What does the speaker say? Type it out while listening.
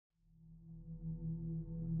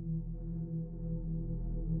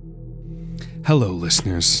Hello,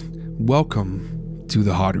 listeners. Welcome to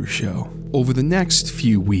the Hodder Show. Over the next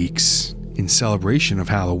few weeks, in celebration of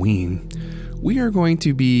Halloween, we are going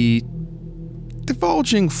to be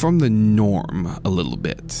divulging from the norm a little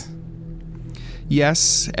bit.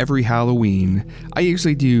 Yes, every Halloween, I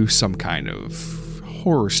usually do some kind of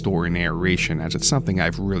horror story narration, as it's something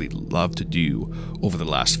I've really loved to do over the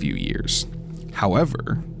last few years.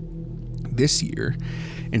 However, this year,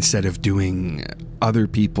 instead of doing other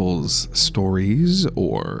people's stories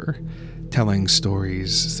or telling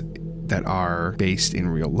stories that are based in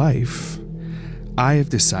real life, I have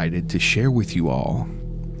decided to share with you all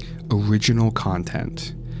original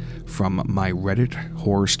content from my Reddit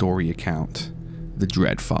horror story account, the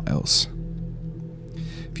Dreadfiles.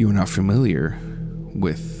 If you are not familiar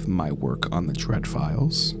with my work on the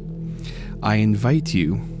Dreadfiles, I invite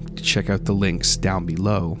you to check out the links down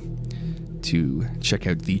below to check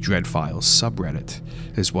out the Dreadfiles subreddit,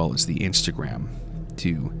 as well as the Instagram,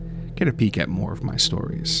 to get a peek at more of my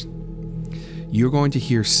stories. You're going to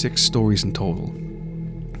hear 6 stories in total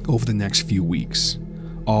over the next few weeks,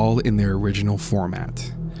 all in their original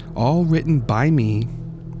format, all written by me,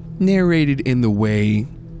 narrated in the way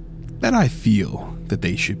that I feel that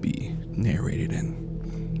they should be narrated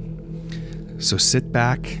in. So sit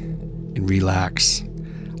back and relax.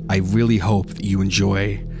 I really hope that you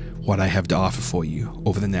enjoy what I have to offer for you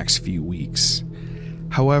over the next few weeks.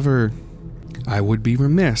 However, I would be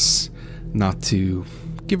remiss not to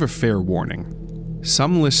give a fair warning.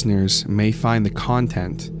 Some listeners may find the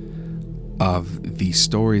content of the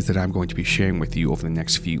stories that I'm going to be sharing with you over the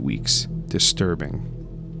next few weeks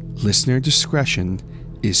disturbing. Listener discretion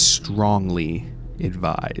is strongly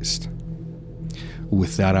advised.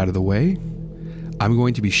 With that out of the way, I'm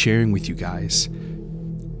going to be sharing with you guys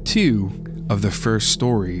 2 of the first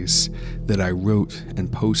stories that I wrote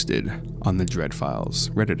and posted on the Dreadfiles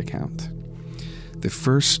Reddit account. The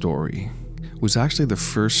first story was actually the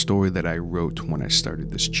first story that I wrote when I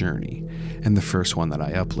started this journey, and the first one that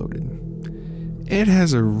I uploaded. It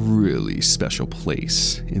has a really special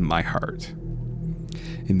place in my heart.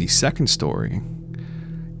 In the second story,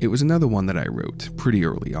 it was another one that I wrote pretty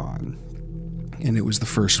early on, and it was the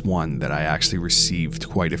first one that I actually received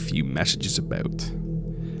quite a few messages about.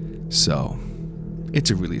 So,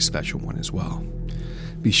 it's a really special one as well.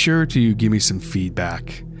 Be sure to give me some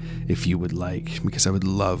feedback if you would like, because I would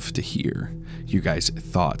love to hear you guys'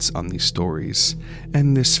 thoughts on these stories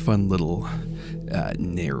and this fun little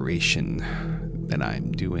narration that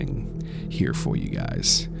I'm doing here for you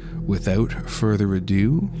guys. Without further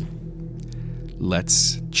ado,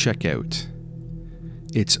 let's check out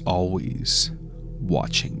It's Always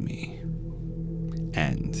Watching Me.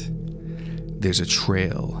 And there's a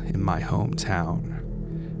trail in my hometown,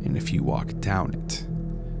 and if you walk down it,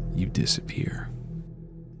 you disappear.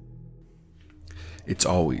 It's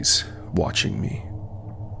always watching me.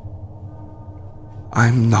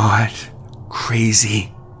 I'm not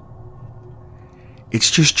crazy.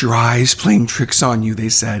 It's just your eyes playing tricks on you, they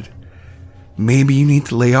said. Maybe you need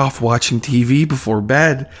to lay off watching TV before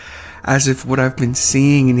bed, as if what I've been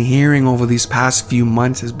seeing and hearing over these past few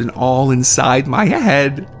months has been all inside my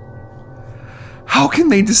head. How can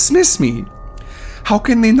they dismiss me? How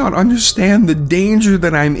can they not understand the danger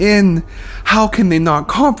that I'm in? How can they not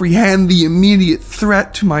comprehend the immediate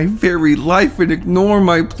threat to my very life and ignore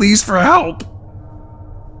my pleas for help?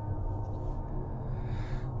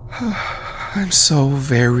 I'm so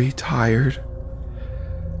very tired.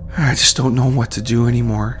 I just don't know what to do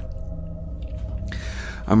anymore.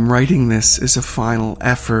 I'm writing this as a final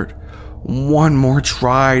effort, one more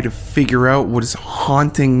try to figure out what is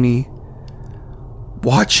haunting me,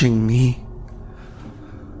 watching me,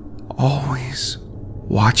 always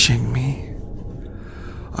watching me.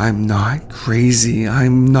 I'm not crazy.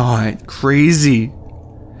 I'm not crazy.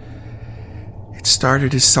 It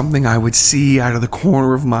started as something I would see out of the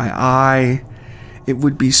corner of my eye. It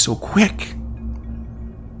would be so quick.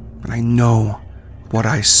 But I know what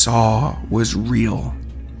I saw was real.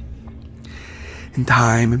 In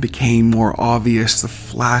time, it became more obvious. The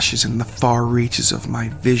flashes in the far reaches of my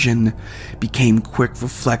vision became quick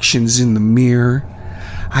reflections in the mirror.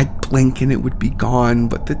 I'd blink and it would be gone,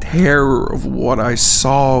 but the terror of what I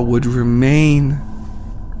saw would remain.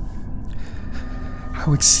 I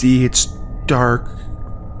would see its dark,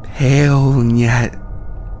 pale, and yet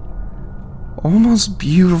almost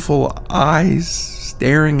beautiful eyes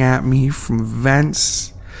staring at me from vents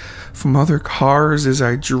from other cars as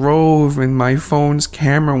I drove, and my phone's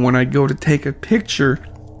camera when I go to take a picture,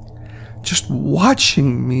 just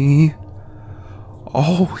watching me,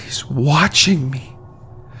 always watching me,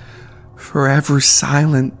 forever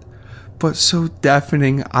silent, but so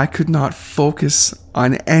deafening I could not focus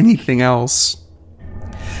on anything else.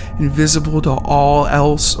 Invisible to all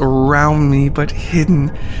else around me, but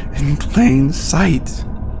hidden in plain sight.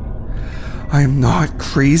 I am not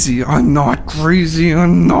crazy, I'm not crazy,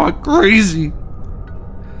 I'm not crazy.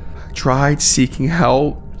 I tried seeking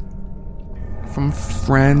help from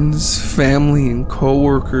friends, family, and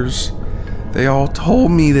co-workers. They all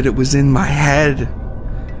told me that it was in my head,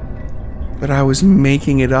 that I was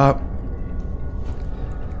making it up.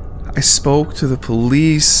 I spoke to the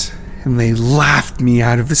police, and they laughed me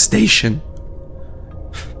out of the station.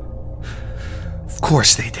 Of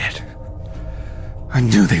course they did. I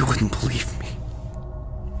knew they wouldn't believe me.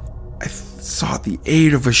 I sought the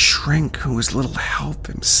aid of a shrink who was little help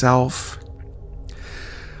himself.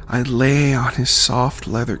 I'd lay on his soft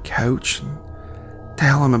leather couch and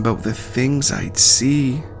tell him about the things I'd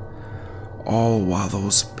see, all while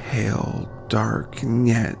those pale, dark, and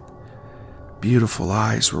yet beautiful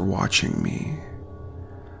eyes were watching me.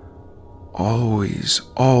 Always,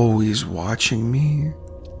 always watching me.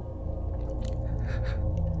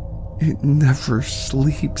 It never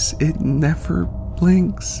sleeps, it never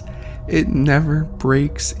blinks, it never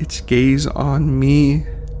breaks its gaze on me.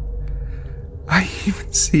 I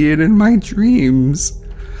even see it in my dreams.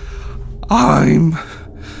 I'm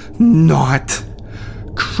not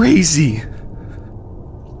crazy.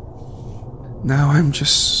 Now I'm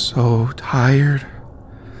just so tired.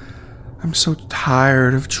 I'm so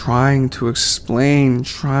tired of trying to explain,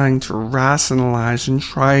 trying to rationalize, and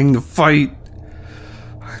trying to fight.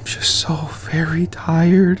 I'm just so very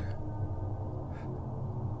tired.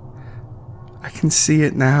 I can see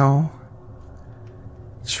it now.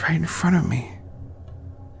 It's right in front of me.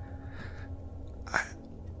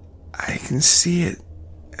 I can see it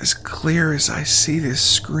as clear as I see this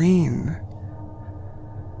screen.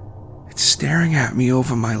 It's staring at me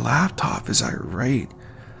over my laptop as I write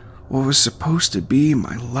what was supposed to be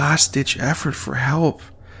my last-ditch effort for help,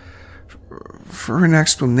 for an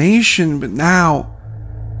explanation, but now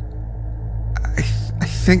I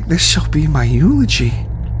think this shall be my eulogy.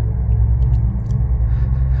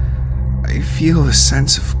 I feel a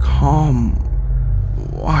sense of calm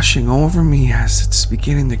washing over me as it's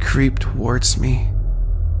beginning to creep towards me.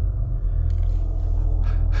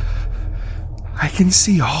 I can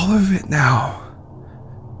see all of it now.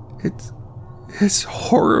 It's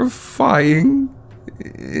horrifying,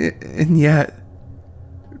 and yet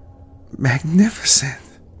magnificent,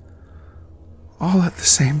 all at the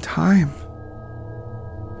same time.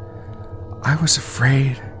 I was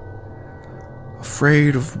afraid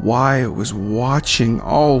of why it was watching,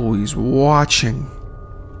 always watching.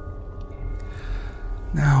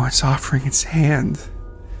 Now it's offering its hand.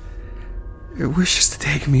 It wishes to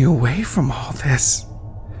take me away from all this.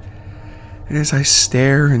 And as I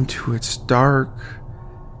stare into its dark,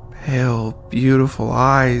 pale, beautiful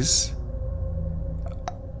eyes,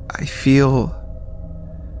 I feel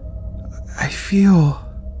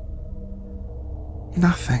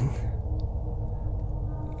nothing.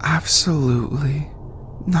 Absolutely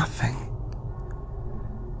nothing.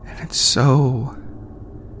 And it's so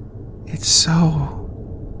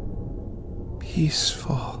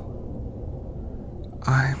peaceful.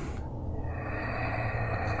 I'm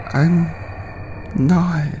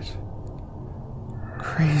not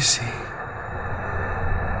crazy.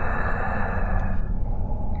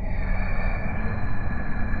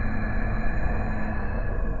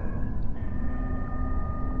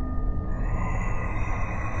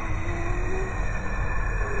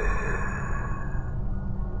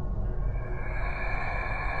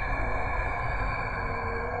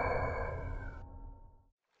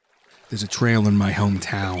 There's a trail in my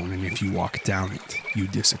hometown, and if you walk down it, you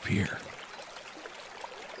disappear.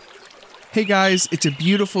 Hey guys, it's a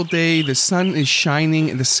beautiful day, the sun is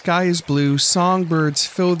shining, the sky is blue, songbirds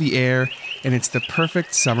fill the air, and it's the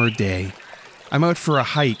perfect summer day. I'm out for a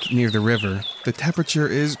hike near the river. The temperature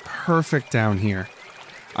is perfect down here.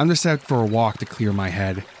 I'm just out for a walk to clear my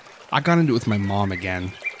head. I got into it with my mom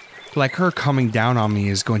again. Like her coming down on me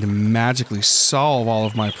is going to magically solve all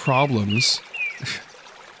of my problems.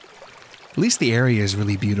 At least the area is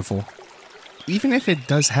really beautiful, even if it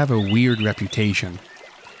does have a weird reputation.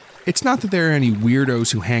 It's not that there are any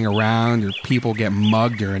weirdos who hang around or people get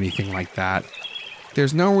mugged or anything like that.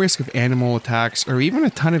 There's no risk of animal attacks or even a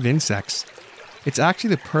ton of insects. It's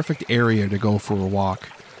actually the perfect area to go for a walk,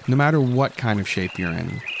 no matter what kind of shape you're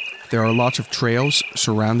in. There are lots of trails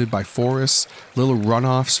surrounded by forests, little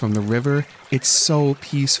runoffs from the river. It's so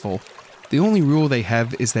peaceful. The only rule they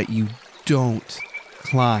have is that you don't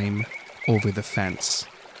climb over the fence.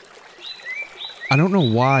 I don't know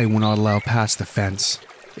why we're not allowed past the fence.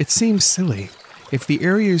 It seems silly. If the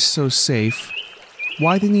area is so safe,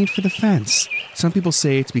 why the need for the fence? Some people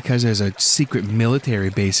say it's because there's a secret military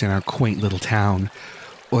base in our quaint little town,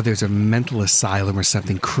 or there's a mental asylum or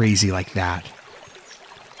something crazy like that.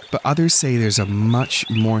 But others say there's a much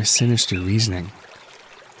more sinister reasoning.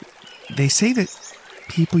 They say that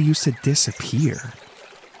people used to disappear.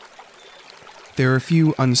 There are a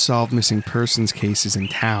few unsolved missing persons cases in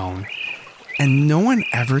town, and no one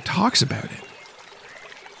ever talks about it.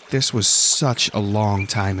 This was such a long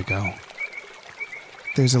time ago.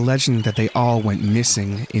 There's a legend that they all went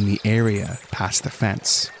missing in the area past the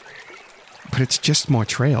fence. But it's just more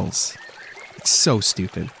trails. It's so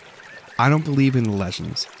stupid. I don't believe in the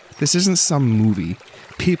legends. This isn't some movie.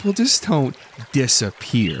 People just don't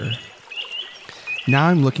disappear. Now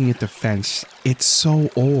I'm looking at the fence. It's so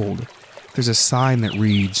old. There's a sign that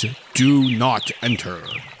reads, "Do not enter,"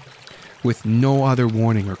 with no other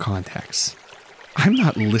warning or context. I'm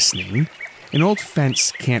not listening. An old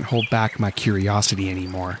fence can't hold back my curiosity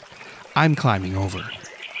anymore. I'm climbing over.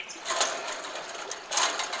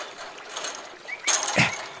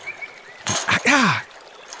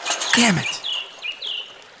 Damn it!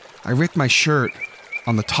 I ripped my shirt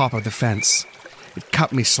on the top of the fence. It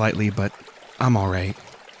cut me slightly, but I'm alright.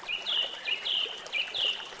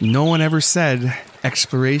 No one ever said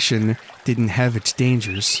exploration didn't have its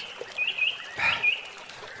dangers.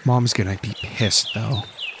 Mom's gonna be pissed, though.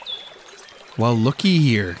 Well, looky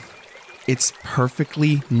here. It's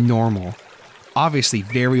perfectly normal. Obviously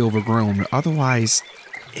very overgrown, but otherwise,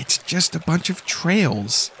 it's just a bunch of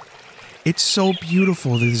trails. It's so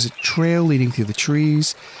beautiful. There's a trail leading through the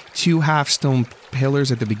trees, 2 half-stone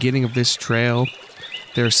pillars at the beginning of this trail.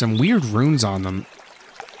 There are some weird runes on them.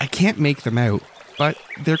 I can't make them out, but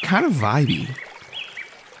they're kind of vibey.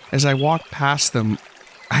 As I walk past them,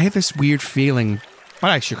 I have this weird feeling,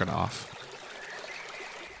 but I shook it off.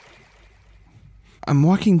 I'm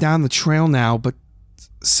walking down the trail now, but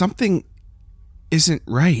something isn't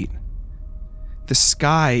right. The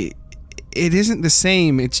sky, it isn't the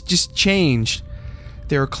same, it's just changed.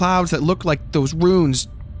 There are clouds that look like those runes.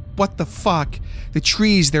 What the fuck? The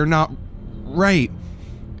trees, they're not right.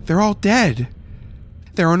 They're all dead.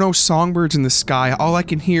 There are no songbirds in the sky. All I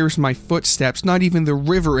can hear is my footsteps, not even the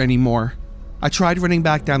river anymore. I tried running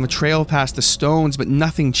back down the trail past the stones, but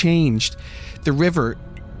nothing changed. The river,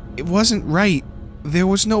 it wasn't right. There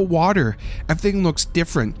was no water. Everything looks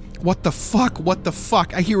different. What the fuck? What the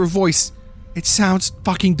fuck? I hear a voice. It sounds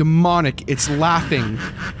fucking demonic. It's laughing.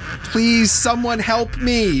 Please, someone help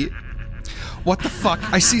me. What the fuck?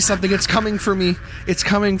 I see something. It's coming for me. It's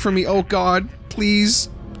coming for me. Oh God, please.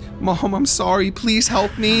 Mom, I'm sorry. Please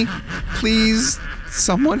help me. Please,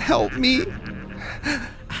 someone help me.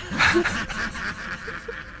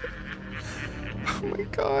 Oh my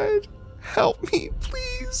God. Help me,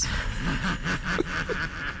 please.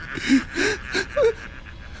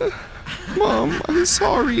 Mom, I'm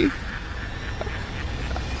sorry.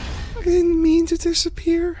 I didn't mean to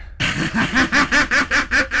disappear.